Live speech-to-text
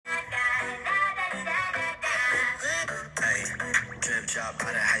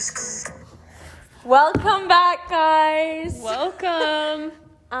Welcome back, guys. Welcome.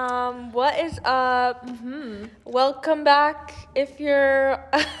 What is up? Welcome back if you're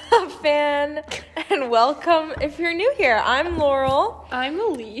a fan, and welcome if you're new here. I'm Laurel. I'm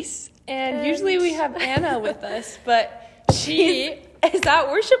Elise, and usually we have Anna with us, but she is at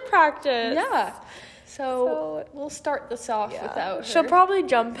worship practice. Yeah. So we'll start this off without her. She'll probably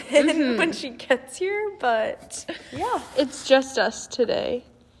jump in when she gets here, but yeah, it's just us today.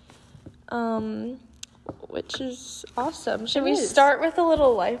 Which is awesome. Should we start with a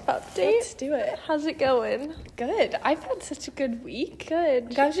little life update? Let's do it. How's it going? Good. I've had such a good week.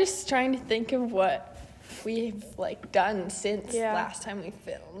 Good. I was just trying to think of what we've done since last time we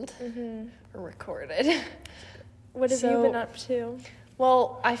filmed or recorded. What have you been up to?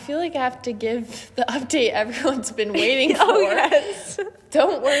 Well, I feel like I have to give the update everyone's been waiting for. Oh, yes.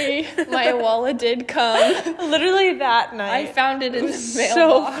 Don't worry, my Awala did come. Literally that night. I found it in the mailbox.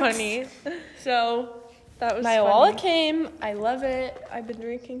 So funny. So that was my funny. Awala came. I love it. I've been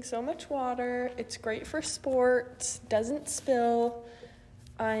drinking so much water. It's great for sports. Doesn't spill.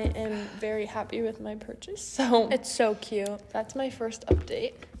 I am very happy with my purchase. So it's so cute. That's my first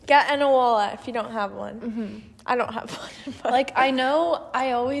update. Get an Awala if you don't have one. I don't have one. But I know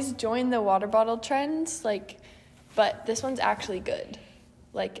I always join the water bottle trends, but this one's actually good.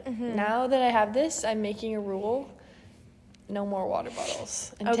 Now that I have this, I'm making a rule. No more water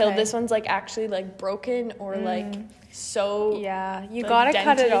bottles until this one's actually broken or so. Yeah, you gotta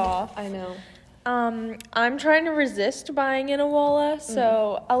cut it off. I know. I'm trying to resist buying an Awala,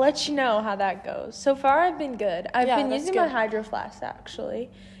 so I'll let you know how that goes. So far, I've been good. I've been using my Hydro Flask actually,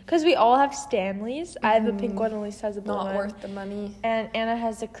 because we all have Stanleys. I have a pink one, Elise has a blue one. Not worth the money. And Anna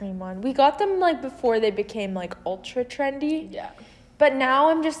has a cream one. We got them before they became ultra trendy. Yeah. But now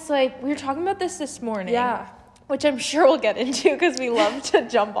I'm just we were talking about this morning. Yeah. Which I'm sure we'll get into because we love to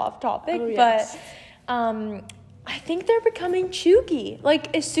jump off topic. Oh, yes. But I think they're becoming chuggy.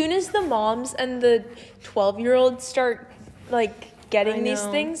 As soon as the moms and the 12-year-olds start getting these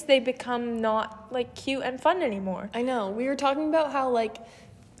things, they become not cute and fun anymore. I know. We were talking about how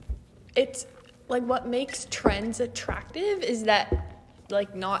it's what makes trends attractive is that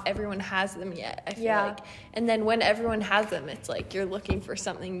not everyone has them yet. I feel like. And then when everyone has them, it's you're looking for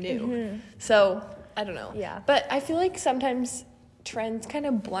something new. So I don't know. Yeah. But I feel like sometimes trends kind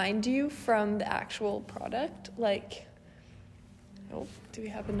of blind you from the actual product. Do we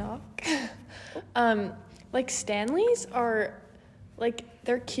have a knock? Stanleys are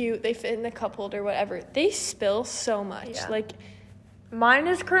they're cute. They fit in the cup holder, whatever. They spill so much. Yeah. Mine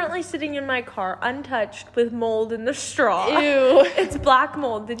is currently sitting in my car, untouched, with mold in the straw. Ew. It's black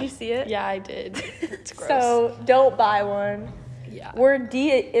mold. Did you see it? Yeah, I did. It's gross. So don't buy one. Yeah. We're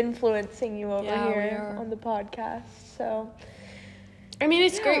de-influencing you over Yeah, we here are. on the podcast. So, I mean,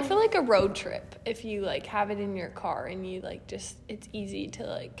 it's great for a road trip if you have it in your car and you it's easy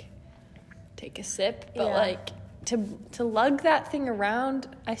to take a sip, but to lug that thing around,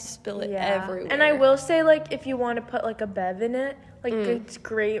 I spill it everywhere. And I will say if you want to put a bev in it, it's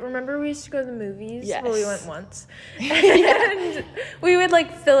great. Remember we used to go to the movies? Yes. Well, we went once. And we would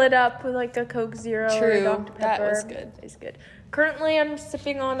fill it up with a Coke Zero or a Dr. Pepper. That was good. It's good. Currently I'm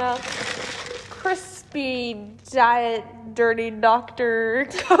sipping on a crispy diet dirty Dr.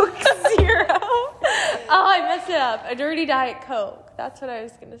 Coke Zero. I messed it up. A dirty Diet Coke. That's what I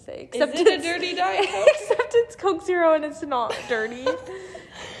was going to say. Except is it a dirty Diet Coke? Except it's Coke Zero and it's not dirty.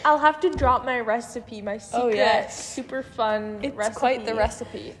 I'll have to drop my recipe, my secret, super fun it's recipe. It's quite the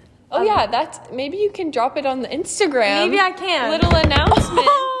recipe. Oh, yeah, maybe you can drop it on the Instagram. Maybe I can. Little announcement.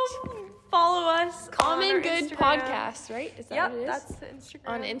 Follow us. Common Good Instagram. Podcast, right? Is that what it is? That's the Instagram.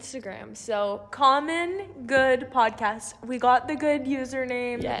 On Instagram. So Common Good Podcast. We got the good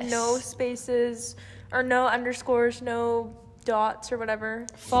username. Yes. No spaces or no underscores, no dots or whatever.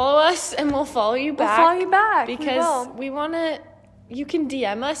 Follow us and we'll follow you back. We'll follow you back. Because we want to. You can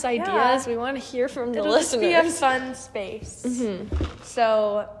DM us ideas. Yeah. We want to hear from the listeners. It'll be a fun space.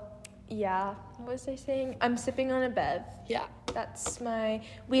 So, yeah. What was I saying? I'm sipping on a bev. Yeah. That's what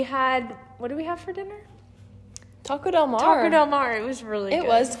did we have for dinner? Taco Del Mar. Taco Del Mar. It was really good. It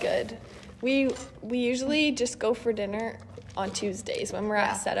was good. We usually just go for dinner on Tuesdays. When we're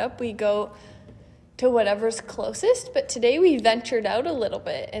at setup, we go to whatever's closest. But today we ventured out a little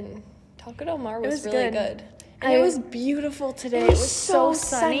bit, and Taco Del Mar was really good. And it was beautiful today. It was so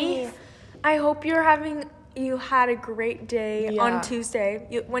sunny. I hope you had a great day on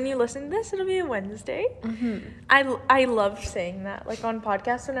Tuesday. When you listen to this, it'll be a Wednesday. I love saying that. On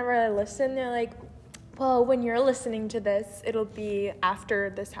podcasts, whenever I listen, they're Well, when you're listening to this, it'll be after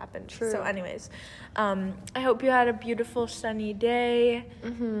this happened. True. So anyways, I hope you had a beautiful sunny day.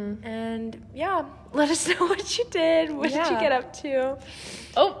 Mm-hmm. And yeah, let us know what you did. What did you get up to?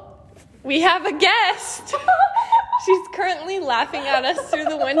 Oh, we have a guest. She's currently laughing at us through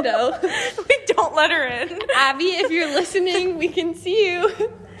the window. We don't let her in. Abby, if you're listening, we can see you.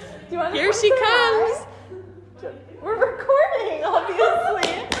 Here she comes. We're recording,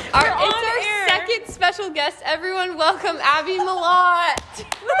 obviously. It's our second special guest. Everyone, welcome Abby Malott.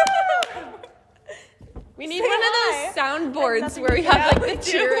 We need one of those soundboards where we have like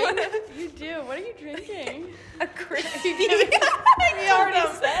the cheering. You do. What are you drinking? A crispy. We already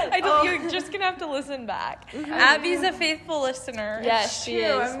said. You're just gonna have to listen back. Mm-hmm. Abby's a faithful listener. Yes, she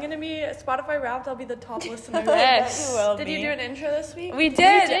is. I'm gonna be Spotify Wrapped. I'll be the top listener. Yes, you will. Did you do an intro this week? We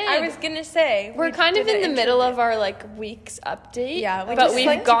did. I was gonna say we're kind of in the middle of our like week's update. Yeah, but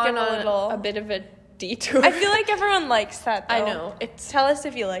we've gone on a bit of a detour. I feel like everyone likes that, though. I know. Tell us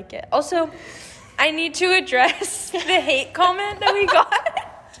if you like it. Also, I need to address the hate comment that we got.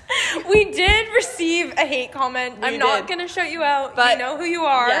 We did receive a hate comment. I'm not going to shout you out. But you know who you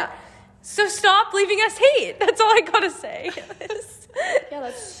are. Yeah. So stop leaving us hate. That's all I got to say. Yeah,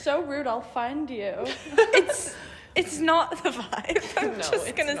 that's so rude. I'll find you. It's not the vibe. I'm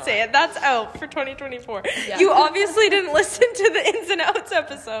just going to say it. That's out for 2024. Yeah. You obviously didn't listen to the ins and outs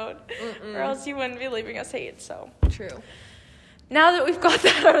episode. Mm-mm. Or else you wouldn't be leaving us hate. So true. Now that we've got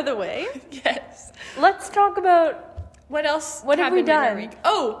that out of the way. Yes. Let's talk about... What else? What have we done?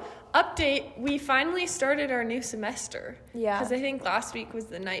 Oh, update. We finally started our new semester. Yeah. Because I think last week was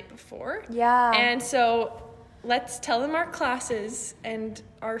the night before. Yeah. And so let's tell them our classes and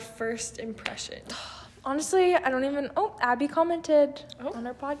our first impression. Honestly, I don't even... Oh, Abby commented on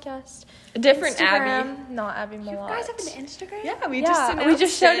our podcast. A different Instagram, Abby. Not Abby Malott. You guys have an Instagram? Yeah, we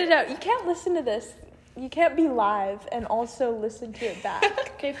just shouted out. You can't listen to this. You can't be live and also listen to it back.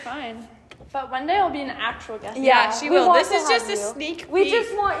 Okay, fine. But one day I'll be an actual guest. Yeah, she will. This is just a sneak peek. We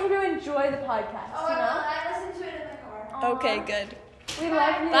just want you to enjoy the podcast, you know? I listen to it in the car. Aww. Okay, good. We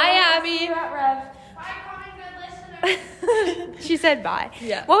love you. Bye, Abby. See you at Rev. Bye, common good listeners. She said bye.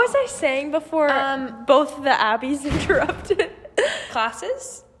 Yeah. What was I saying before both the Abbies interrupted?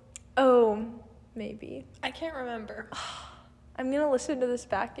 Classes? Oh, maybe. I can't remember. I'm going to listen to this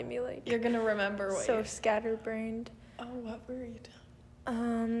back and be like... You're going to remember what so scatterbrained. Oh, what were you doing?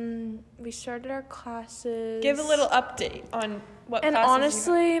 We started our classes. Give a little update on what and classes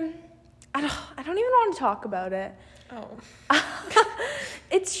honestly, I don't even want to talk about it. Oh.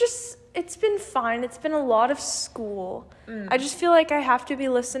 It's been fine. It's been a lot of school. I just feel like I have to be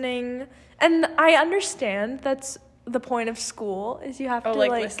listening, and I understand that's the point of school is you have to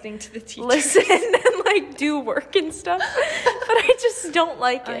like listening to the teachers. Listen and like do work and stuff. But I just don't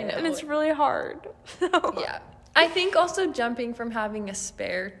like it, and it's really hard. So. Yeah. I think also jumping from having a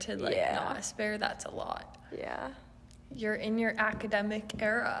spare to not a spare, that's a lot. Yeah. You're in your academic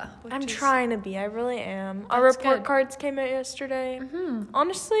era. I'm trying to be. I really am. Our report cards came out yesterday. Mm-hmm.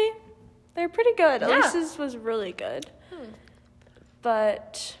 Honestly, they're pretty good. Elise's was really good.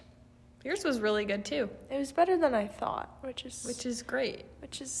 But yours was really good too. It was better than I thought, which is great.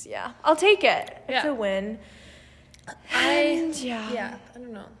 I'll take it. It's a win. I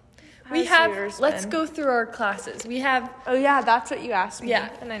don't know. Let's go through our classes. We have... Oh, yeah, that's what you asked me. Yeah.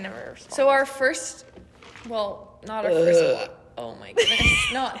 And I never responded. So our first... Well, not our first... Oh, my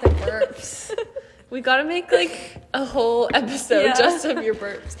goodness. Not the burps. We got to make, like, a whole episode just of your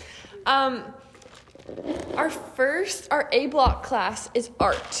burps. Our A block class is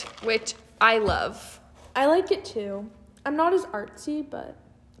art, which I love. I like it, too. I'm not as artsy, but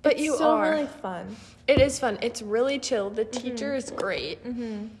you still are. Really fun. It is fun. It's really chill. The teacher is great.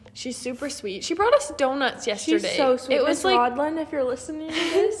 Mm-hmm. She's super sweet. She brought us donuts yesterday. She's so sweet. It was like Rodlin, if you're listening to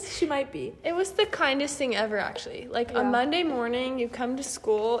this, she might be. It was the kindest thing ever, actually. Like a Monday morning, you come to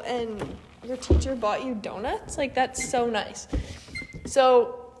school and your teacher bought you donuts. Like that's so nice.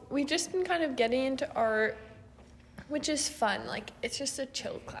 So we've just been kind of getting into art, which is fun. Like it's just a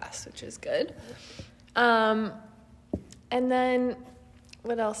chill class, which is good. And then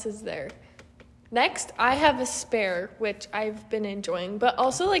what else is there? Next, I have a spare, which I've been enjoying, but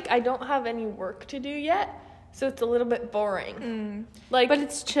also, like, I don't have any work to do yet, so it's a little bit boring. Like, but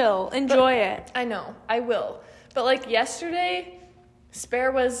it's chill. Enjoy it. I know. I will. But, like, yesterday,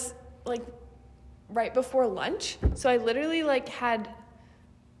 spare was, like, right before lunch, so I literally, like, had,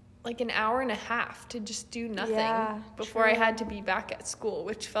 like, an hour and a half to just do nothing before I had to be back at school,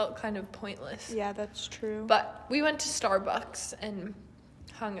 which felt kind of pointless. Yeah, that's true. But we went to Starbucks and...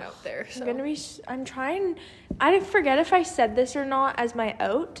 hung out there. So. I forget if I said this or not as my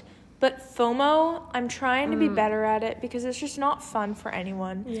out, But FOMO, I'm trying to be better at it because it's just not fun for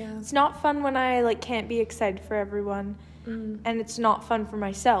anyone. Yeah. It's not fun when I, like, can't be excited for everyone. And it's not fun for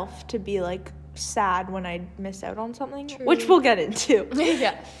myself to be, like, sad when I miss out on something, which we'll get into.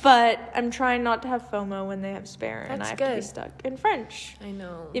 Yeah. But I'm trying not to have FOMO when they have spare and I have to be stuck in French. I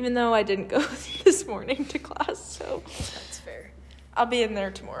know. Even though I didn't go this morning to class, so That's fair. I'll be in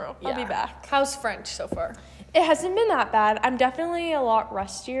there tomorrow. I'll be Yeah. back. How's French so far? It hasn't been that bad. I'm definitely a lot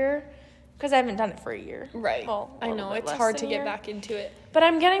rustier because I haven't done it for a year. Right. Well, a I little know. bit It's less hard than to a get year. back into it. But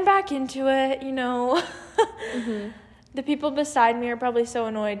I'm getting back into it, you know. The people beside me are probably so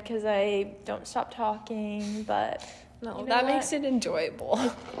annoyed because I don't stop talking, but No, you know that what? makes it enjoyable.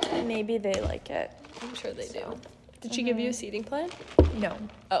 Maybe they like it. I'm sure they do. Did she give you a seating plan? No.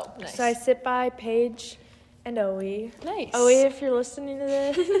 Oh, nice. So I sit by Paige and Owie. Nice. Owie, if you're listening to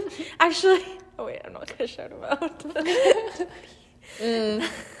this. Actually, oh wait, I'm not going to shout him out.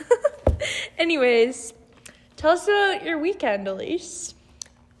 Anyways, tell us about your weekend, Elise.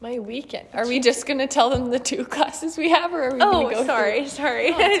 My weekend. Are we just going to tell them the 2 classes we have, or are we going to go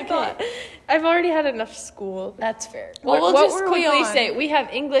sorry. No, I it's thought I've already had enough school. That's fair. What- Well, we'll what just were we quickly on? say we have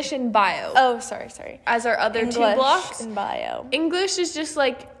English and bio Oh, sorry. as our other English 2 blocks. and bio. English is just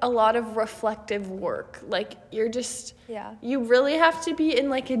like a lot of reflective work. Like you're just Yeah. you really have to be in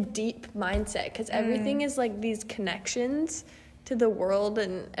like a deep mindset because everything is like these connections to the world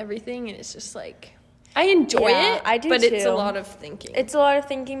and everything, and it's just like I enjoy Yeah, it, I do but it's a too. lot of thinking. It's a lot of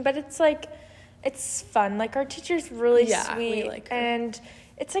thinking, but it's like, it's fun. Like, our teacher's really Yeah, we sweet. like her. And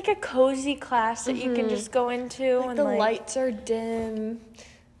it's like a cozy class that you can just go into. like and the like, lights are dim,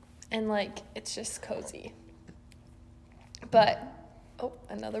 and like it's just cozy. But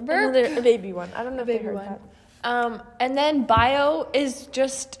another burp. a baby one. I don't know if they Baby heard one. that. And then bio is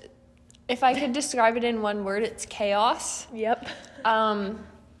just, if I could describe it in one word, it's chaos. Yep.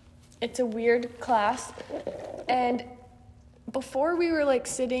 It's a weird class, and before we were like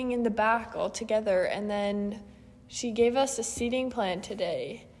sitting in the back all together, and then she gave us a seating plan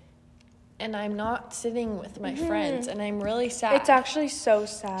today, and I'm not sitting with my friends, and I'm really sad. It's actually so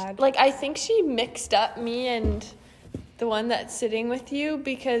sad. like I think she mixed up me and the one that's sitting with you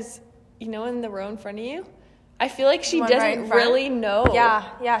because in the row in front of you, I feel like she The one right doesn't in front? really know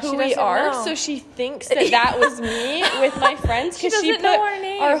Yeah, who she we doesn't are, know. so she thinks that was me with my friends She because she doesn't put know our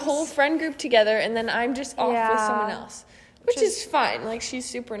names. whole friend group together, and then I'm just off with Yeah. someone else, which is fine. Like she's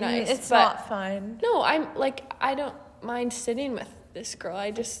super nice. It's but not fun. No, I'm like I don't mind sitting with this girl. I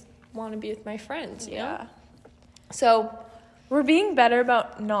just want to be with my friends. You know? So We're being better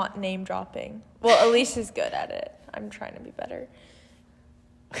about not name dropping. Well, Elise is good at it. I'm trying to be better.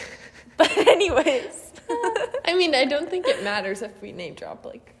 But anyways. I mean, I don't think it matters if we name drop,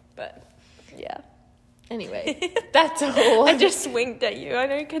 but Yeah. anyway, that's a whole. I just winked at you. I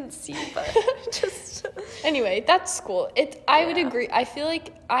know you couldn't see, but just. Anyway, that's school. I would Yeah. agree. I feel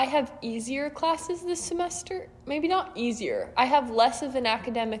like I have easier classes this semester. Maybe not easier. I have less of an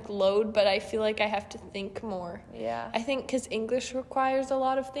academic load, but I feel like I have to think more. Yeah. I think because English requires a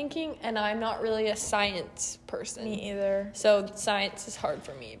lot of thinking, and I'm not really a science person. Me either. So science is hard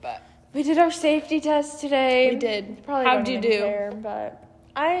for me, but We did our safety test today. we did. Probably How'd don't you even do? care, but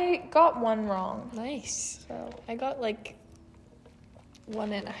I got one wrong. Nice. So I got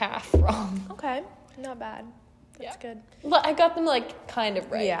 1.5 wrong. okay, not bad. That's Yeah. good. Well, I got them kind of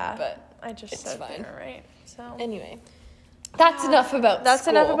right. Yeah. But I just It's said fine. they were right. So anyway, that's enough about. that's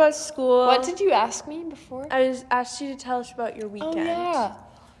school. enough about school. What did you ask me before? I asked you to tell us about your weekend. Oh yeah.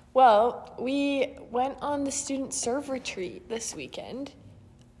 Well, we went on the student serve retreat this weekend.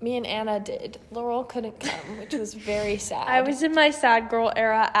 Me and Anna did. Laurel couldn't come, which was very sad. I was in my sad girl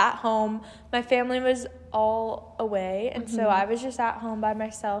era at home. My family was all away, and so I was just at home by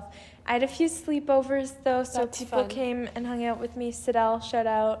myself. I had a few sleepovers though, so That's people fun. came and hung out with me. Sidel, shout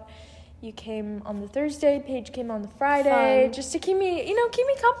out. You came on the Thursday. Paige came on the Friday, Fun. just to keep me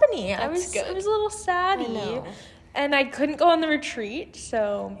company. I That's was a little saddy, I know. and I couldn't go on the retreat.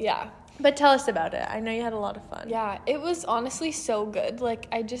 So, Yeah. but tell us about it. I know you had a lot of fun. Yeah, it was honestly so good.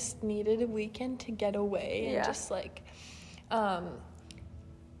 I just needed a weekend to get away and Yeah. just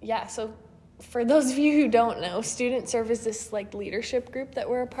so for those of you who don't know, Student Serve is this leadership group that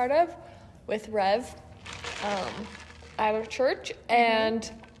we're a part of with Rev at our church,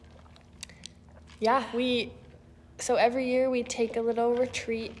 and so every year we take a little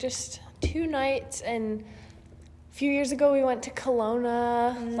retreat, just 2 nights, and a few years ago we went to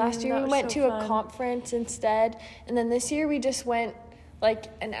Kelowna. Last year that we was went so to fun. a conference instead, and then this year we just went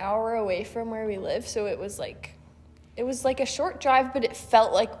an hour away from where we live, so it was a short drive, but it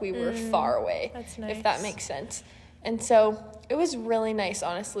felt like we were far away. That's If that nice. makes sense. And so it was really nice,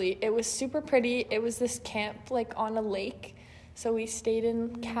 honestly. It was super pretty. It was this camp like on a lake. So we stayed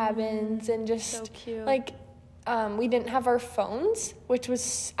in cabins and just So cute. like we didn't have our phones, which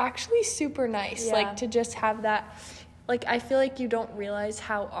was actually super nice. Yeah. Like to just have that. Like I feel like you don't realize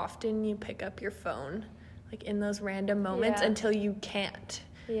how often you pick up your phone like in those random moments Yeah. until you can't.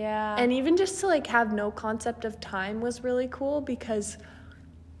 Yeah. And even just to like have no concept of time was really cool because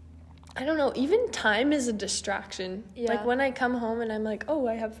I don't know, even time is a distraction. Yeah. Like when I come home and I'm like, oh,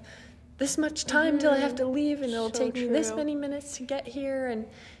 I have this much time till I have to leave and it'll So take me this true. many minutes to get here. And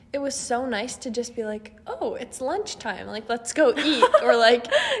it was so nice to just be like, oh, it's lunchtime. Like, let's go eat. Or like,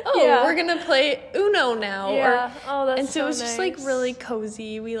 oh, Yeah. we're going to play Uno now. Yeah. Or, Oh, that's and so it was just like nice. really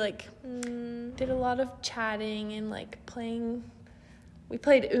cozy. We like did a lot of chatting and like playing. We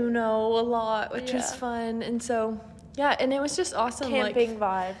played Uno a lot, which was Yeah. fun. And so, yeah, and it was just awesome. Camping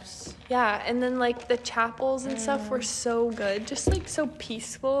Like, vibes. yeah, and then like the chapels and stuff were so good. Just like so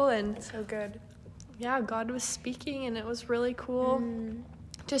peaceful and So good. yeah, God was speaking and it was really cool.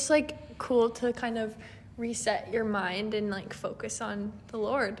 Just like cool to kind of reset your mind and like focus on the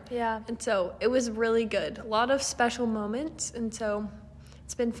Lord. Yeah. And so it was really good. A lot of special moments. And so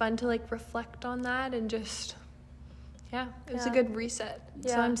it's been fun to like reflect on that and just, yeah, it was a Yeah. good reset. So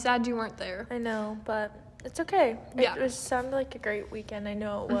Yeah. I'm sad you weren't there. I know, but it's okay. Yeah. It sounded like a great weekend. I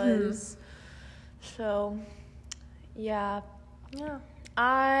know it was. So, yeah. Yeah.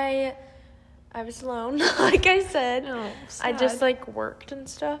 I was alone, like I said. No, I just sad. like worked and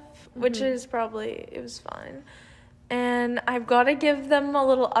stuff, which is probably, it was fine. And I've got to give them a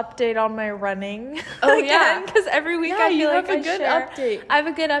little update on my running. Oh, yeah. Because every week Yeah, I feel you like have a I good share. update. I have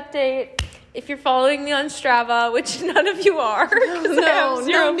a good update. If you're following me on Strava, which none of you are, 'cause I have No,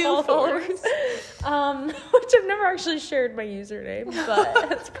 zero no new followers. Which I've never actually shared my username,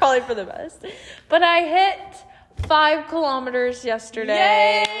 but it's probably for the best. But I hit 5 kilometers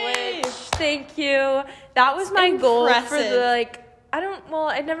yesterday, Yay! which thank you. That was my goal for impressive. the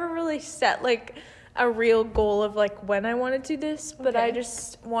I never really set like a real goal of like when I wanted to do this, but I Okay.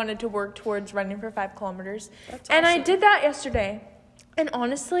 just wanted to work towards running for 5 kilometers. That's And I awesome. did that yesterday. And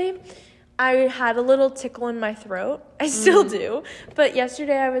honestly, I had a little tickle in my throat. I still do. But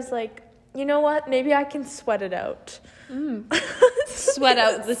yesterday I was like, you know what? Maybe I can sweat it out. Sweat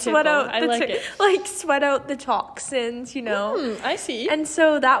out the Sweat tickle. out I the like it. Like sweat out the toxins, you know. I see. And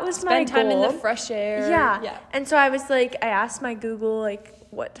so that was my Spend time goal. in the fresh air. Yeah. And so I was like, I asked my Google, like,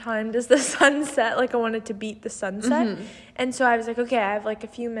 what time does the sun set? Like, I wanted to beat the sunset. Mm-hmm. And so I was like, okay, I have like a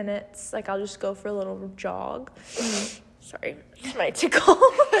few minutes. Like, I'll just go for a little jog. Sorry, it's my tickle.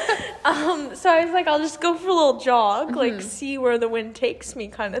 So I was like, I'll just go for a little jog, like, see where the wind takes me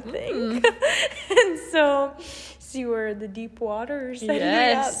kind of thing. And so, see where the deep waters ended up.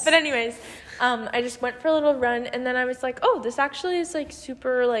 Yes. But anyways, I just went for a little run, and then I was like, oh, this actually is like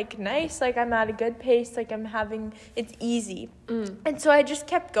super like nice. Like I'm at a good pace. Like it's easy. And so I just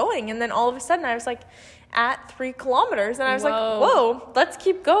kept going, and then all of a sudden I was like at 3 kilometers, and I was like, whoa, let's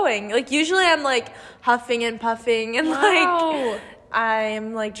keep going. Like usually I'm like huffing and puffing, and like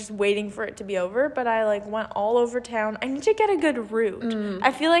I'm like just waiting for it to be over, but I like went all over town. I need to get a good route.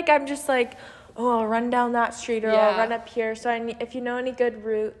 I feel like I'm just like, oh, I'll run down that street, or I'll run up here. So if you know any good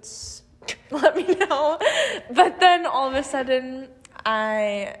routes, let me know. But then all of a sudden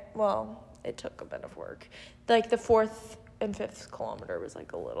it took a bit of work. Like the 4th and 5th kilometer was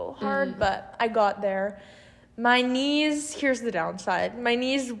like a little hard, but I got there. My knees, here's the downside. My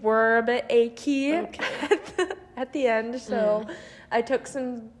knees were a bit achy at the end, so I took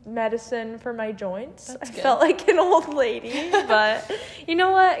some medicine for my joints. That's I good. felt like an old lady, but you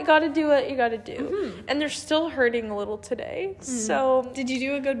know what? You gotta do what you gotta do. And they're still hurting a little today, so Did you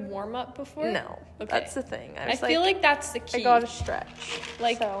do a good warm up before? no. Okay. That's the thing. I feel like that's the key. I gotta stretch.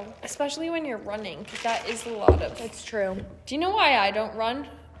 like, so. especially when you're running, because that is a lot of. It's true. Do you know why I don't run,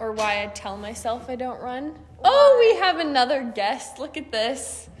 or why I tell myself I don't run? Oh, we have another guest. Look at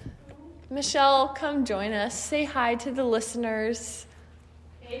this. Michelle, come join us. Say hi to the listeners.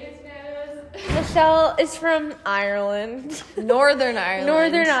 Michelle is from Ireland. Northern Ireland.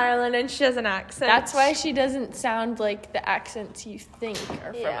 Northern Ireland, and she has an accent. That's why she doesn't sound like the accents you think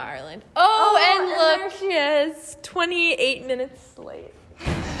are from Yeah. Ireland. and And look. there she is, 28 minutes late.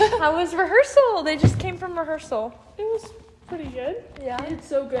 How was rehearsal? They just came from rehearsal. It was pretty good. Yeah. It's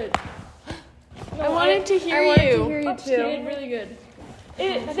so good. I wanted to hear I wanted you. to hear you You too. did really good.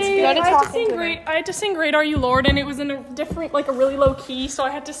 gotta I had talk to sing into great. I had to sing "Great Are You, Lord," and it was in a different, like a really low key. So I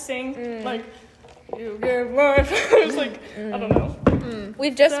had to sing like, "You give life." It was like I don't know.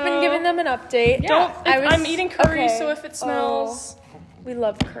 We've just So- been giving them an update. Yeah, I'm I'm eating curry, okay. so if it smells, We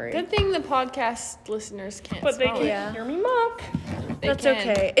love curry. Good thing the podcast listeners can't But they smell can it. hear me mock. That's can.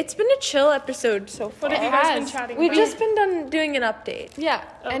 okay. It's been a chill episode so far. What have you It guys has. been chatting We've about? just been doing an update. Yeah,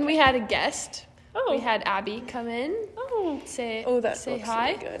 and we had a guest. Oh. We had Abby come in. Oh. Say That say looks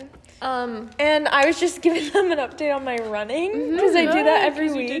hi. really good. And I was just giving them an update on my running because I do that every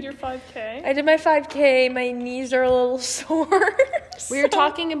 'cause week. You did your 5K. I did my 5K. My knees are a little sore. we were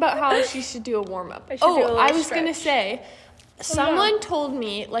talking about how she should do a warm up. I should do a little I was gonna stretch. say, someone told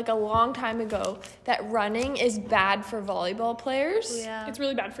me like a long time ago that running is bad for volleyball players. Yeah. It's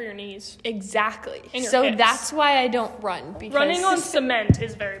really bad for your knees. Exactly. And your So hips. that's why I don't run because Running on cement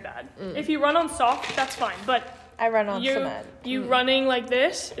is very bad. If you run on soft, that's fine. But I run on you cement. running like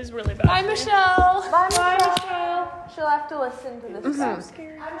this is really bad. Bye, Michelle. Bye, Michelle. She'll have to listen to this. I'm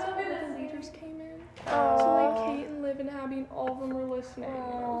scared. The leaders came in. So like Kate and Liv and Abby and all of them were listening.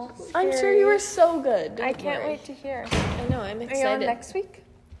 I'm sure you were so good. I Don't can't worry. wait to hear. I know. I'm Are you on excited. next week?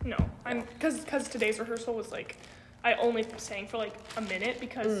 No, I'm because today's rehearsal was like I only sang for like a minute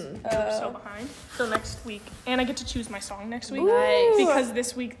because we were so behind. So next week, and I get to choose my song next week Nice. because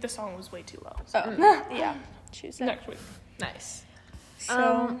this week the song was way too low. So Yeah. Choose that. next week. Nice.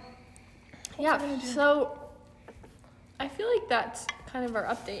 So, Yeah. So I feel like that's kind of our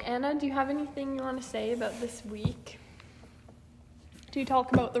update. Anna, do you have anything you want to say about this week? Do you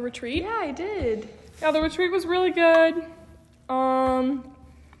talk about the retreat? Yeah, I did. Yeah, the retreat was really good.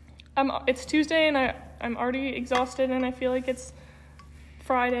 It's Tuesday and I'm already exhausted and I feel like it's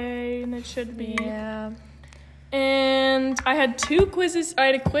Friday and it should be. yeah. And I had 2 quizzes. I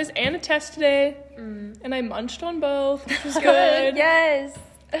had a quiz and a test today, and I munched on both, which was good. Yes.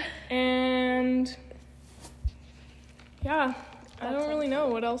 And yeah, I don't really know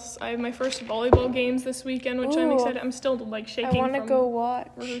what else. I have my first volleyball games this weekend, which I'm Ooh. excited. I'm still like I shaking want to from go watch.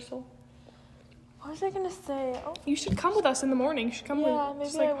 rehearsal. What was I going to say? Oh, You should come with us in the morning. You should come Yeah, with, maybe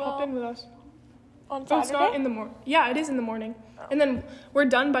just like I hop will. in with us. on Oh, it's not Saturday? in the morning. Yeah, it is in the morning. And then we're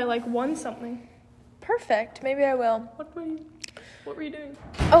done by like 1 something. Perfect. Maybe I will. What were you doing?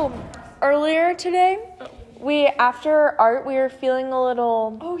 Oh, earlier today, Oh. after art, we were feeling a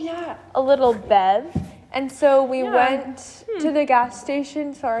little bev. And so we went to the gas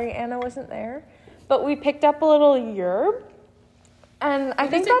station. Sorry, Anna wasn't there. But we picked up a little yerb. And I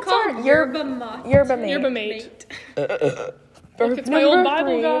think that's our yerba mate. Yerba mate. Look, it's my old Number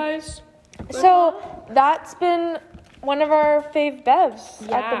Bible, 3. guys. So that's been one of our fave bevs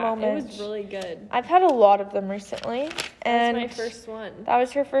at the moment. it was really good. I've had a lot of them recently. And That's my first one. that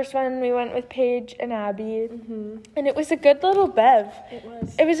was her first one. We went with Paige and Abby. And it was a good little bev. It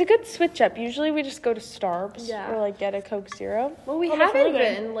was. It was a good switch up. Usually we just go to Starbucks Yeah. or like get a Coke Zero. Well, we How much haven't were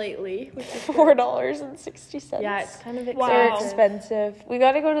they? been lately. Which is $4.60. yeah, it's kind of Wow. They're expensive. expensive. We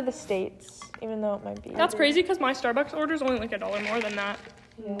got to go to the States, even though it might be. That's crazy because my Starbucks order is only like $1 more than that.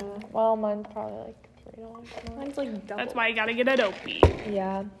 Yeah. Well, mine's probably like $3 more. Mine's like double. That's why you gotta get a dopey.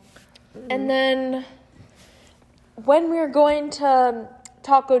 Yeah. And then when we were going to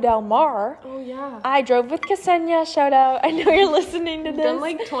Taco Del Mar, Oh yeah. I drove with Ksenia. Shout out. I know you're listening to We've this. done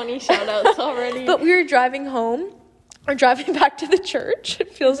like 20 shout outs already. But we were driving home or driving back to the church.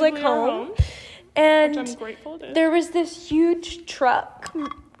 It feels like We are home. which And I'm grateful it is. there was this huge truck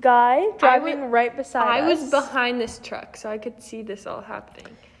guy driving right beside I us. was behind this truck, so I could see this all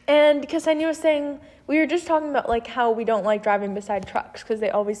happening. And Ksenia was saying, we were just talking about like how we don't like driving beside trucks because they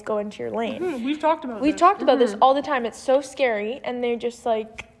always go into your lane. We've talked about We've this. talked about this all the time. It's so scary, and they're just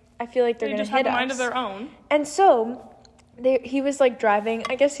like, I feel like they're They gonna just hit have a us. mind of their own. And so, he was like driving.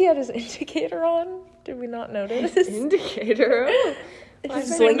 I guess he had his indicator on. Did we not notice? Indicator.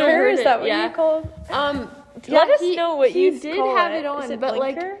 His I've blinker. never heard Is that it, what yeah. you call? Let us know what you did call have it. it on, Is it but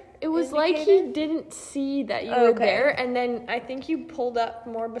like blinker? it was like he didn't see that you were Okay. there, and then I think you pulled up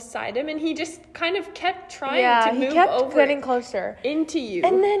more beside him, and he just kind of kept trying Yeah, to he move kept over getting closer. into you.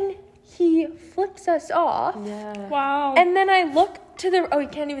 And then he flips us off. yeah. Wow. And then I look to the. Oh, you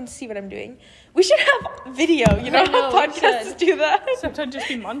can't even see what I'm doing. We should have video. You know, I know, how we podcasts should. do that. Except I'd just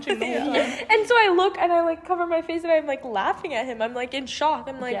be munching the whole time. And so I look and I like cover my face and I'm like laughing at him. I'm like in shock.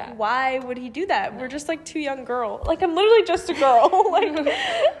 I'm like, Yeah. why would he do that? We're just like 2 young girls. Like I'm literally just a girl. Like,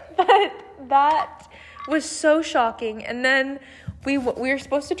 but that was so shocking. And then we were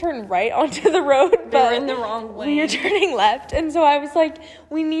supposed to turn right onto the road, They but were in the wrong lane. we were turning left. And so I was like,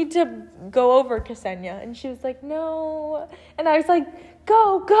 we need to go over Ksenia. And she was like, no. And I was like,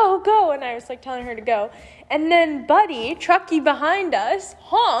 go, go, go. And I was like telling her to go. And then Buddy, Trucky behind us,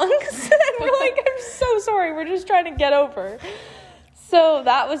 honks. And we're like, I'm so sorry. We're just trying to get over. So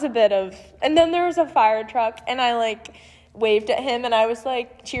that was a bit of, and then there was a fire truck and I like waved at him, and I was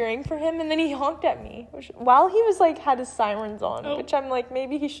like cheering for him, and then he honked at me while he was like had his sirens on, which I'm like,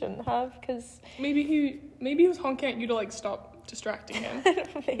 maybe he shouldn't have, because maybe he was honking at you to like stop distracting him.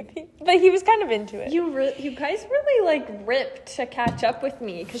 Maybe, but he was kind of into it. You guys really like ripped to catch up with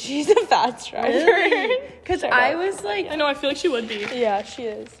me because She's a fast driver. Because I was like, I know, I feel like she would be. Yeah, she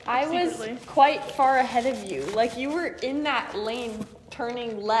is. I Secretly. was quite far ahead of you. Like, you were in that lane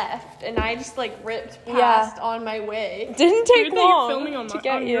turning left, and I just like ripped past on my way. Didn't take Weird that you're long filming to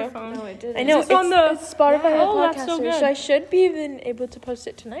get you. your phone. No, it didn't. I know, Is this on the- it's Spotify Oh, podcast, that's so good. so I should be even able to post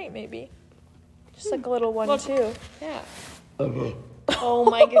it tonight, maybe. Just like a little one, Look. too. Yeah. Oh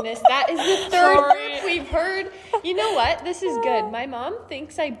my goodness, that is the third Sorry. burp we've heard. You know what? This is good. My mom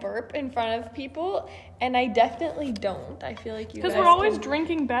thinks I burp in front of people, and I definitely don't. I feel like you Because guys we're always can.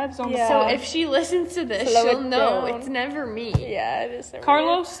 drinking bevs on Yeah. So if she listens to this, Slow she'll it know down. it's never me. Yeah, it is.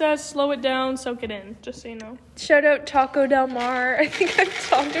 Carlos says slow it down, soak it in, just so you know. Shout out Taco Del Mar. I think I've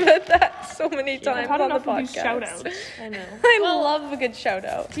talked about that so many I've times had on the enough of these podcast. shout outs. I know. I love a good shout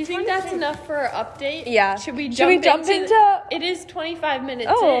out. Do you think that's enough for our update? Yeah. Should we Should we jump, jump into? into- It is 25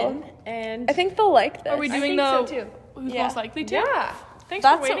 minutes Oh. in, and I think they'll like this. Are we I doing think so the too. who's Yeah. most likely to? Yeah, Thanks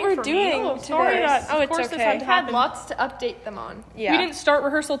That's for what waiting we're for doing me. Oh, sorry today. that. Oh, Of it's course this okay. had we to had happen. lots to update them on. Yeah. We didn't start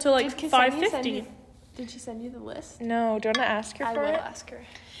rehearsal till like Did Ksenia 5:50. Did she send you the list? No, do you want to ask her I for will it? ask her.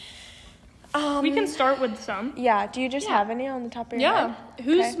 We can start with some. Yeah, do you just Yeah. have any on the top of your Yeah. head?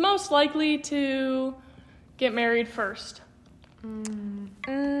 Who's Okay. most likely to get married first?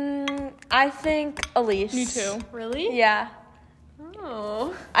 I think Elise. Me too. Really? Yeah.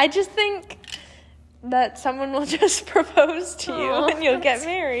 Oh. I just think that someone will just propose to you Aw, and you'll get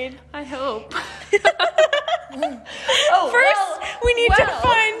married. I hope. First, we need to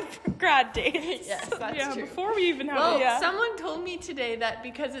find grad dates. Yes, that's Yeah, true. before we even have Well, Yeah. someone told me today that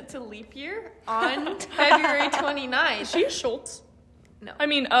because it's a leap year on February 29th. She's Schultz. No. I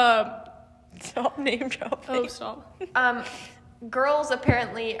mean, Stop name dropping. oh, stop. Girls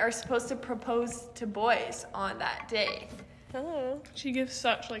apparently are supposed to propose to boys on that day. Oh. She gives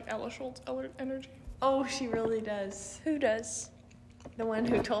such like Ella Schultz energy. Oh, she really does. Who does? The one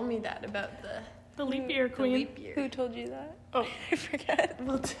who told me that about The leap year the queen. leap year. Who told you that? Oh, I forget.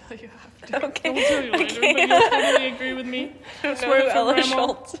 We'll tell you after. Okay. I'll tell you later, Okay. but you'll totally agree with me. I I swear know who it's your Ella grandma.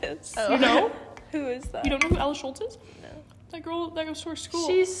 Schultz is. Oh. You know? Who is that? You don't know who Ella Schultz is? No. That girl that goes to our school.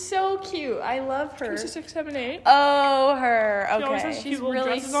 She's so cute. I love her. She's 6, 7, 8. Oh, her. She always has Okay. cute She's little really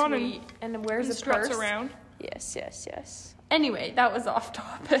dresses on sweet and wears and a struts purse. around. Yes, yes, yes. Anyway, that was off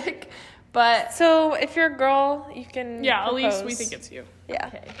topic, but So if you're a girl, you can. Yeah, at least we propose. think it's you. Yeah.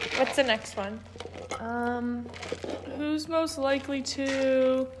 okay. What's the next one? Who's most likely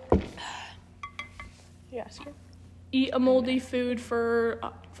to You ask her. eat a moldy food for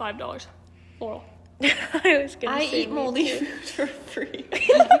 $5? Laurel. I was gonna I say eat me moldy too. food for free.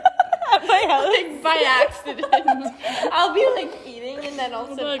 At my house. Like by accident. I'll be like eating and then all of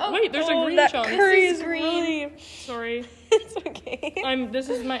a I'll be sudden, like, wait, there's a Oh, green that chunk. curry This is is green. Sorry. It's okay. This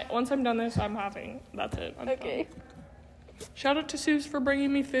is my, once I'm done this, I'm having, that's it. I'm Okay. done. Shout out to Suze for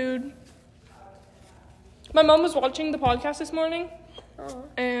bringing me food. My mom was watching the podcast this morning,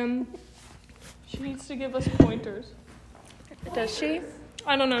 and she needs to give us pointers. Does she?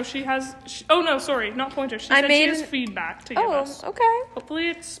 I don't know. Oh no, sorry, not pointers. She said she has feedback to give us. Oh, okay. Hopefully,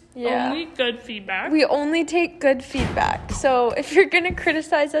 it's Yeah. only good feedback. We only take good feedback. So if you're gonna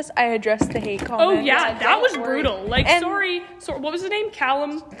criticize us, I address the hate Oh comments. yeah, that don't was worry. brutal. Like, And- sorry. What was his name?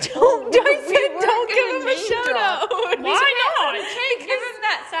 Callum. Don't give him a name shout drop. out. Why not? Hey, give him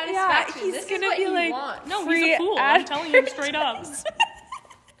that satisfaction. he's this gonna is what be he like- wants. No, Free he's a fool. I'm ad telling you straight up.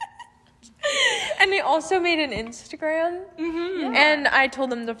 And they also made an Instagram, and I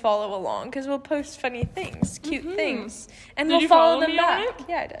told them to follow along because we'll post funny things, cute things, and Did we'll you follow follow them me on back. it?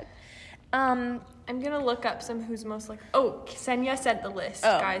 Yeah, I did. I'm gonna look up some who's most like. Oh, Ksenia sent the list,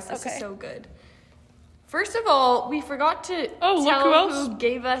 Oh, guys. This okay. is so good. First of all, we forgot to Oh, look tell who else. who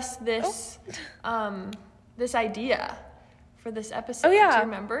gave us this, this idea for this episode. Oh, yeah. Do you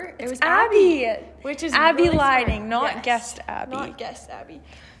remember? It was Abby. which is Abby really smart. Lighting, not Yes. guest Abby. Not guest Abby.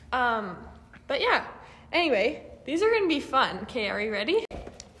 But yeah. Anyway, these are gonna be fun. Okay, are you ready?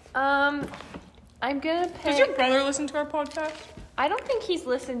 I'm gonna pick. Does your brother listen to our podcast? I don't think he's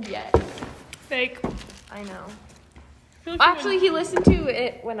listened yet. Fake. I know. I feel like Actually, he listened to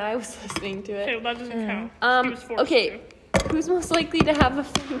it when I was listening to okay, it. well, that doesn't count. He was forced Okay. to. Who's most likely to have a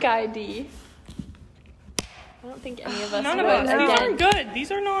fake ID? I don't think any of us None of would. us. These Again, aren't good.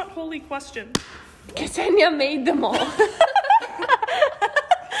 These are not holy questions. Ksenia made them all.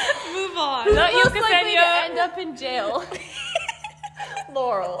 Move on. Not you, Most likely Ksenia. to End up in jail.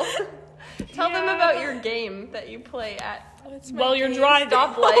 Laurel. Tell them about your game that you play at. While you're driving.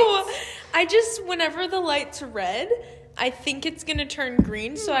 Stoplights. I just, whenever the light's red, I think it's gonna turn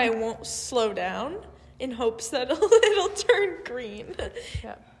green, so I won't slow down in hopes that it'll turn green.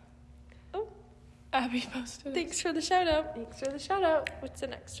 Yeah. Oh, Abby posted. thanks for the shout out. Thanks for the shout out. What's the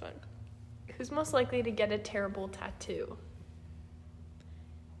next one? Who's most likely to get a terrible tattoo?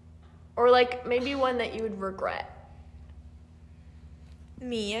 Or like maybe one that you would regret.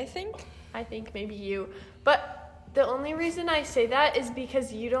 Me, I think. I think maybe you. But the only reason I say that is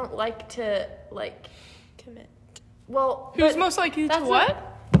because you don't like to like Commit. well Who's but most likely to that's what?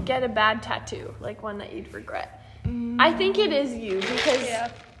 not get a bad tattoo, like one that you'd regret. I think it is you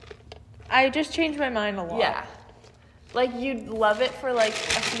because I just changed my mind a lot. yeah. Like you'd love it for like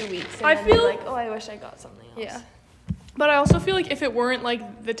a few weeks and I then feel- be like, oh, I wish I got something else. Yeah. But I also feel like if it weren't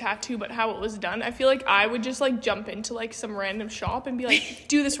like the tattoo, but how it was done, I feel like I would just like jump into like some random shop and be like,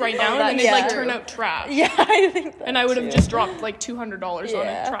 do this right now, and then it'd like that's turn true. out trash. Yeah, I think that And I would have just dropped like $200 on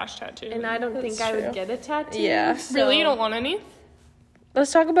Yeah. a trash tattoo. And I don't think I true. would get a tattoo. Yeah. Really, you so- don't want any?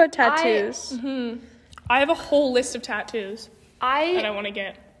 Let's talk about tattoos. I have a whole list of tattoos that I I want to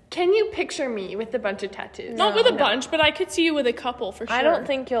get. can you picture me with a bunch of tattoos? Not with a bunch, but I could see you with a couple for sure. I don't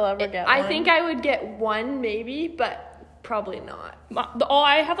think you'll ever get one. I think I would get one maybe, but probably not.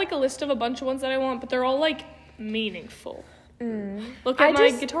 I have like a list of a bunch of ones that I want, but they're all like meaningful. Look I at my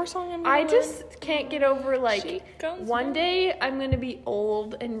just- guitar song. I'm I gonna just can't get over like Shake guns one down. day I'm gonna be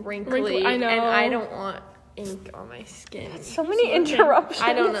old and wrinkly, Wrinkly, I know. and I don't want ink on my skin. so many interruptions.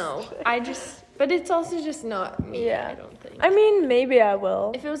 I don't know. But it's also just not me. Yeah. I don't think. I mean, maybe I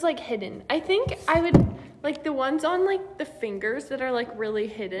will. If it was like hidden, I think I would like the ones on like the fingers that are like really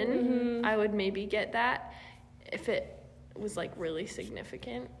hidden. I would maybe get that if it was like really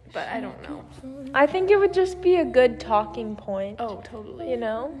significant, but I don't know. I think it would just be a good talking point. Oh, totally. You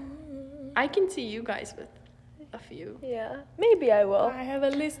know? I can see you guys with a few. Yeah. Maybe I will. I have a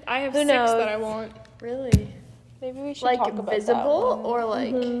list. I have Who 6 knows? that I want. Really? Maybe we should Like talk about visible that one. or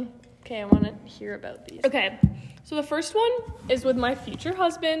like okay, I want to hear about these. Okay, so the first one is with my future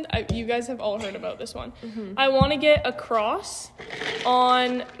husband. You guys have all heard about this one. I want to get a cross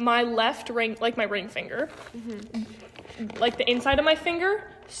on my left ring, like my ring finger, like the inside of my finger,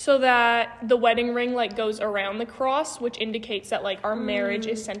 so that the wedding ring like goes around the cross, which indicates that like our marriage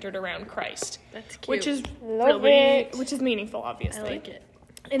is centered around Christ. That's cute. Which is Love really, it. which is meaningful, obviously. I like it.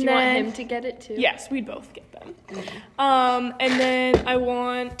 And Do you want then- him to get it too? Yes, we'd both get them. And then I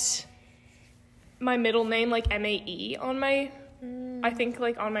want my middle name, like MAE, on my, I think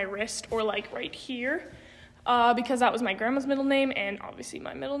like on my wrist or like right here, because that was my grandma's middle name and obviously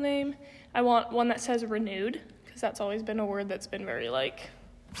my middle name. I want one that says renewed, because that's always been a word that's been very like,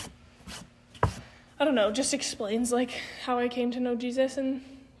 I don't know, just explains like how I came to know Jesus and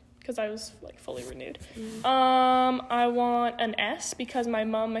because I was like fully renewed. I want an S because my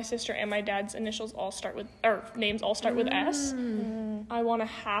mom, my sister, and my dad's initials all start with, or names all start with S. I want a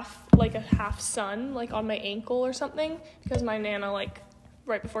half sun, like on my ankle or something, because my Nana, like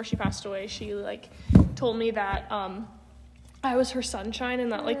right before she passed away, she like told me that I was her sunshine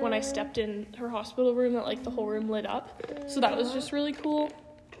and that like when I stepped in her hospital room that like the whole room lit up. So that was just really cool.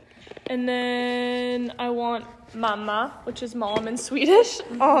 And then I want Mamma, which is mom in Swedish,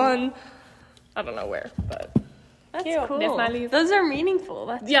 on, I don't know where, but That's Cute. cool. That's my leave. Those are meaningful.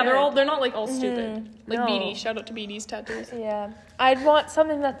 That's yeah, good. they're not like all stupid. Like No. BD, shout out to BD's tattoos. Yeah. I'd want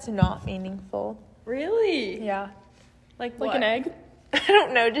something that's not meaningful. Really? Yeah. Like Like what? an egg. I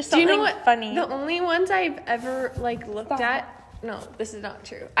don't know, just Do you something know what? funny. The only ones I've ever like looked Stop. at. No, this is not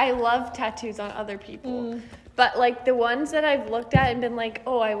true. I love tattoos on other people, but like the ones that I've looked at and been like,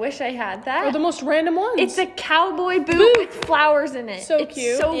 oh, I wish I had that. Or the most random ones. It's a cowboy boot with flowers in it. So it's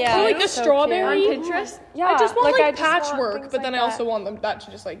cute. So Yeah, Or cute. like a so strawberry. On Pinterest. Yeah, I just want like, like, I just want patchwork, things but then like I also that. want them that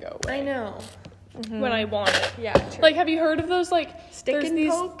to just like go away. I know. When I want it. Yeah. True. Like, have you heard of those like Stick there's and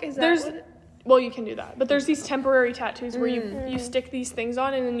these, poke? Is that there's, what it- well, you can do that, but there's these temporary tattoos where you stick these things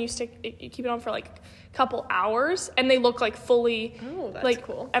on and then you keep it on for like a couple hours and they look like fully. Oh, that's like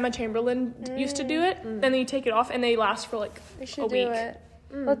cool. Emma Chamberlain used to do it, and then you take it off and they last for like We a should week. do it.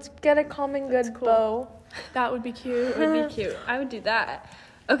 Let's get a common good cool. bow. That would be cute. It would be cute. I would do that.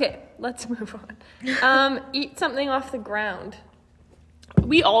 Okay, let's move on. Eat something off the ground.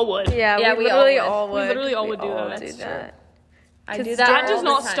 We all would. Yeah, Yeah, we we all literally would. all We would. literally all We would do that. do That's that. I 'Cause do that. That all does the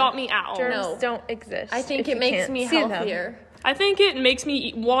not time. stop me at all. Germs No. don't exist. I think if it you makes can't me see them. healthier. I think it makes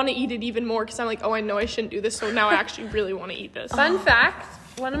me want to eat it even more because I'm like, oh, I know I shouldn't do this, so now I actually really want to eat this. Fun fact,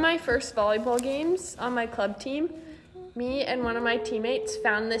 one of my first volleyball games on my club team, me and one of my teammates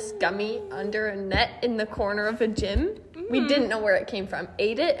found this gummy under a net in the corner of a gym. We didn't know where it came from.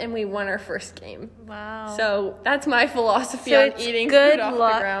 Ate it, and we won our first game. Wow. So that's my philosophy So on it's eating good food off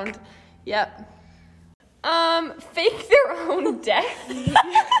luck. the ground. Yep. Fake their own death.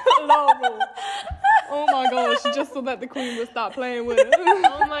 No. Oh my gosh, just so that the queen would stop playing with it.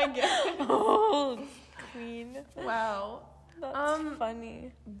 Oh my god. Oh, queen. Wow. That's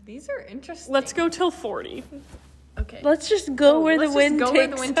funny. These are interesting. Let's go till 40. Okay. Let's just go where the Let's wind just go takes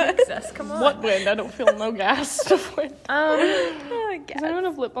where the wind us. takes us. Come on. What wind? I don't feel no gas to wind. Oh, Does anyone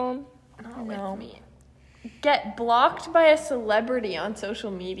have lip balm? Not No. with me. Get blocked by a celebrity on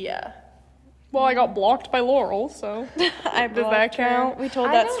social media. Well, I got blocked by Laurel, so I does that blocked her. count? We told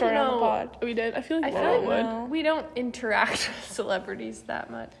I that don't story on the know. pod. We did. I feel like I Laurel feel would. No. We don't interact with celebrities that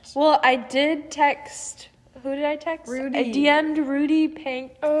much. Well, I did text. Who did I text? Rudy. I DM'd Rudy Panko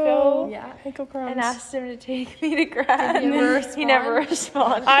Oh, Yeah. Pickle crumbs. and asked him to take me to grad. Did he ever He never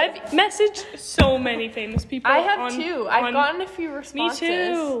respond? responded. I've messaged so many famous people. I have on- too. I've on- gotten a few responses.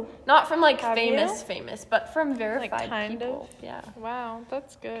 too. Not from like Have famous, but from verified kind people. Yeah. Wow,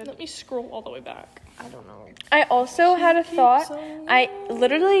 that's good. Let me scroll all the way back. I don't know. I also had a thought. I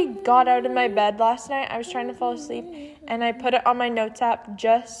literally got out of my bed last night. I was trying to fall asleep, and I put it on my notes app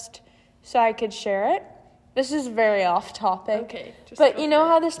just so I could share it. This is very off topic. Okay. Just But go you know for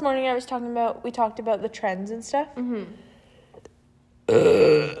how this morning we talked about the trends and stuff?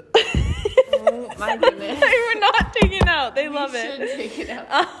 it. Oh my goodness. They were not taken out. They love We it. should take it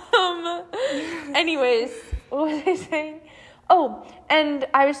out. Anyways, what was I saying? Oh, and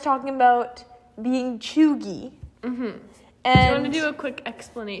I was talking about being chuggy. Mm-hmm. And Do you want to do a quick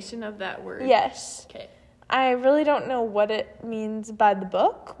explanation of that word? yes. Okay. I really don't know what it means by the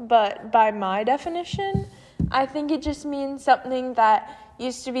book, but by my definition, I think it just means something that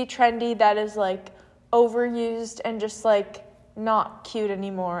used to be trendy that is like overused and just like not cute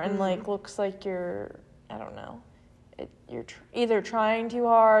anymore and like looks like you're, I don't know, you're either trying too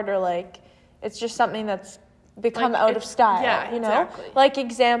hard or like it's just something that's become Like, out of style, yeah, you know? exactly. Like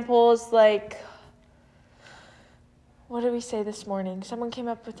examples like, what did we say this morning? Someone came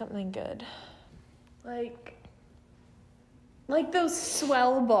up with something good. Like those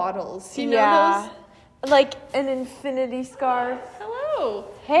swell bottles. You know those? Like an infinity scarf. Hello.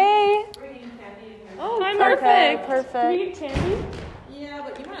 Hey. Oh, Hi, Okay, perfect. perfect. Do we get candy? Yeah,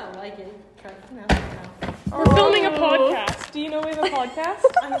 but you might not like it. Try it. We're filming a podcast. Do you know we have a podcast?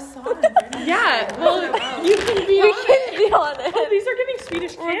 I saw them. Yeah. Well, you can be We on can it. be on Oh, it. these are giving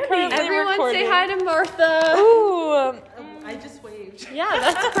Swedish candy. currently- Everyone recording. say hi to Martha. Ooh, I just waved. Yeah,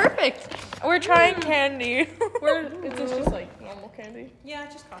 that's perfect. we're trying candy. Is this just like normal candy? Yeah,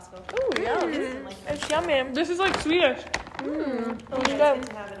 just Costco. Ooh, yum. It's yummy. This is like Swedish. It's To good.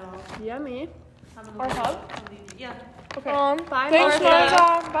 have it all. Yummy. Our hub? Yeah. Okay. Bye, Thanks, Martha.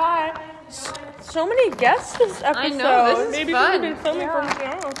 Martha. Bye. So many guests this episode. I know, this is Maybe fun. we've been filming for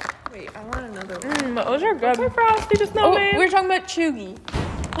now. Wait, I want another one. Those are good. Hi, Frosty the Oh, Snowman. we're talking about chuggy.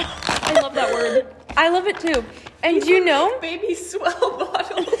 I love that word. I love it too. And do you know? Baby swell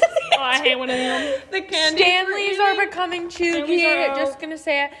bottles. Oh, I hate one of them. The candy. Stanleys are becoming Stanleys are chuggy. out. Just gonna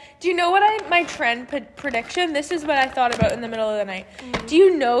say it. Do you know what my trend prediction? This is what I thought about in the middle of the night. Do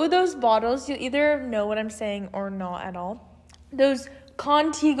you know those bottles? You either know what I'm saying or not at all. Those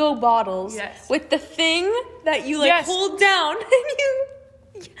Contigo bottles Yes. with the thing that you like Yes. hold down and you.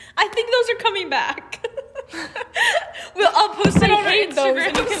 I think those are coming back. Well, I'll post it I on our hate those, Instagram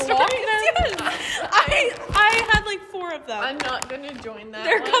and you can stories. walk in them. Yes. I had like 4 of them. I'm not gonna join that.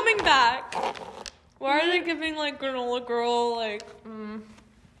 They're one. coming back. Why are they giving like granola girl like?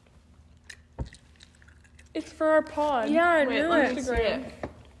 It's for our pod. Yeah, I Wait, knew let it. me see it.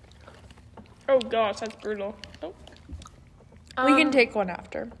 Oh gosh, that's brutal. Oh, We can take one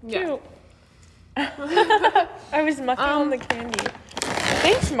after. Yeah. cute. I was mucking on the candy.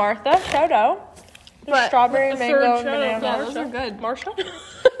 Thanks, Martha. Shout out. There's But strawberry, the mango, third and shout out, banana. Yeah, those are good. Marsha?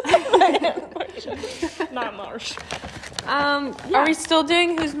 Not Marsh. Are we still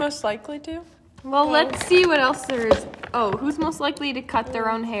doing who's most likely to? Well, let's see what else there is. Oh, who's most likely to cut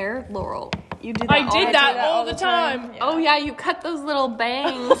their own hair? Laurel. You do that. I did that that all all the the time. Oh yeah, you cut those little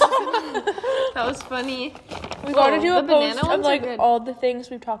bangs. That was funny. We gotta do a the banana post of ones are like good. all the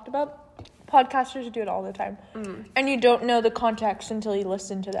things we've talked about. Podcasters do it all the time. And you don't know the context until you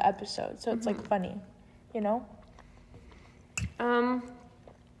listen to the episode. So it's like funny, you know?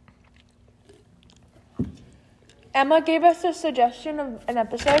 Emma gave us a suggestion of an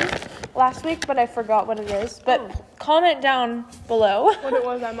episode last week, but I forgot what it is. But comment down below. What it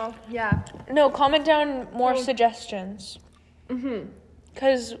was, Emma. Yeah. No, comment down more Oh. suggestions.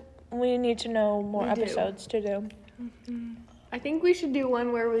 Because we need to know more We do. episodes to do. I think we should do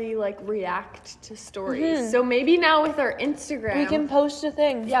one where we like react to stories. So maybe now with our Instagram, We can post a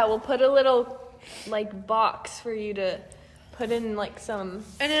thing. yeah, we'll put a little like box for you to put in like some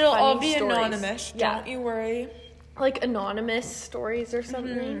And it'll funny all be stories. anonymous. Yeah. Don't you worry. Like anonymous stories or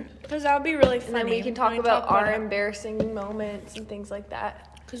something. Because that would be really funny. And then we can talk about our embarrassing moments and things like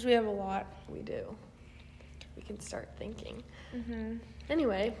that. Because we have a lot. We do. We can start thinking.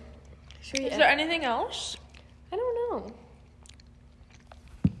 Anyway, should we? Is there anything else? I don't know.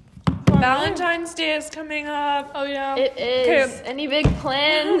 Valentine's Day is coming up. Oh yeah. It is. Any big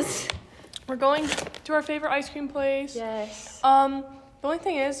plans? We're going to our favorite ice cream place. Yes. The only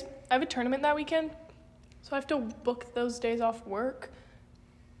thing is, I have a tournament that weekend, so I have to book those days off work.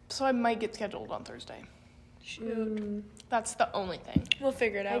 So I might get scheduled on Thursday. Shoot. That's the only thing. We'll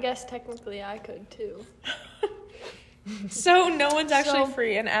figure it out. I guess technically I could too. So no one's actually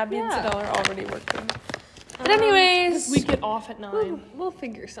free, and Abby and Sadell are already working. But anyways, We get off at 9. We'll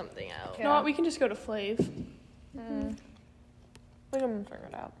figure something out. You know what? We can just go to Flav. we can figure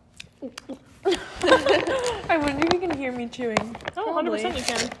it out. I wonder if you can hear me chewing. Oh, 100% you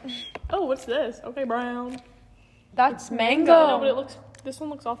can. Oh, what's this? Okay, brown. That's No, mango. but this one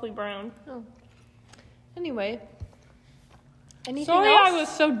looks awfully brown. Anyway. Anything Sorry else? I was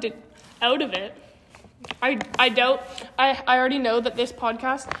so out of it. I doubt, I already know that this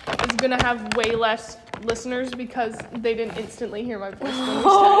podcast is going to have way less listeners because they didn't instantly hear my voice when we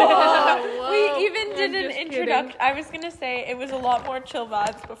started. We even did an just introduction. I was gonna say it was a lot more chill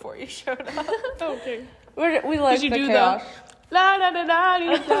vibes before you showed up. Okay. We like you the do chaos. La da da da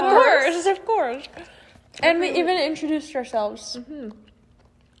da Of course. And we even introduced ourselves.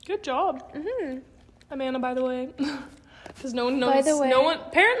 Good job. Amanda, by the way. Because no one knows. By the way. No one.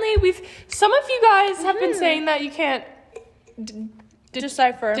 Apparently, some of you guys have been saying that you can't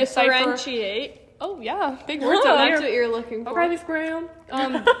Decipher. Differentiate. Oh yeah, big words So out that's here. what you're looking for. Okay, Leaf Graham.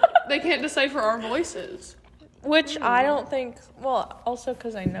 They can't decipher our voices. Which I don't think. Well, also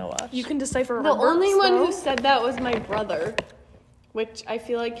because I know us. You can decipher The our words, only one though. who said that was my brother, which I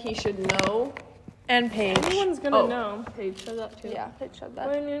feel like he should know. And Paige. Everyone's gonna know. Paige said that too. Yeah, Paige said that.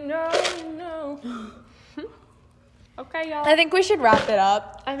 When you know, you know. Okay, y'all. I think we should wrap it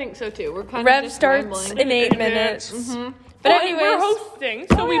up. I think so too. We're kind of Rev just starts rambling. in 8 minutes. But But anyway, we're anyways, hosting,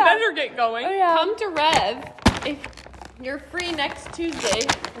 so we yeah. better get going. oh yeah. Come to Rev if you're free next Tuesday.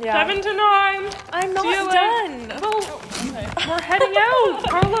 Yeah. 7 to 9. I'm See you not later. done. We're heading out.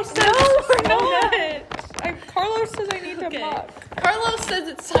 Carlos says we're no. not. Carlos says I need to Okay. mock. Carlos says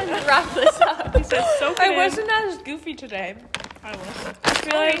it's time to wrap this up. He says soak it I in. wasn't as goofy today. I was. I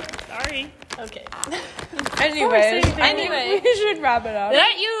feel like. Sorry. Okay. Anyways, Anyway. we should wrap it up.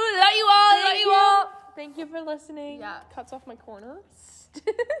 Love you all. Thank you for listening. Yeah. Cuts off my corner.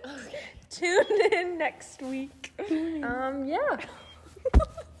 Tune in next week. Yeah.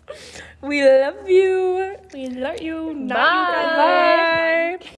 We love you. We love you. Bye. Bye.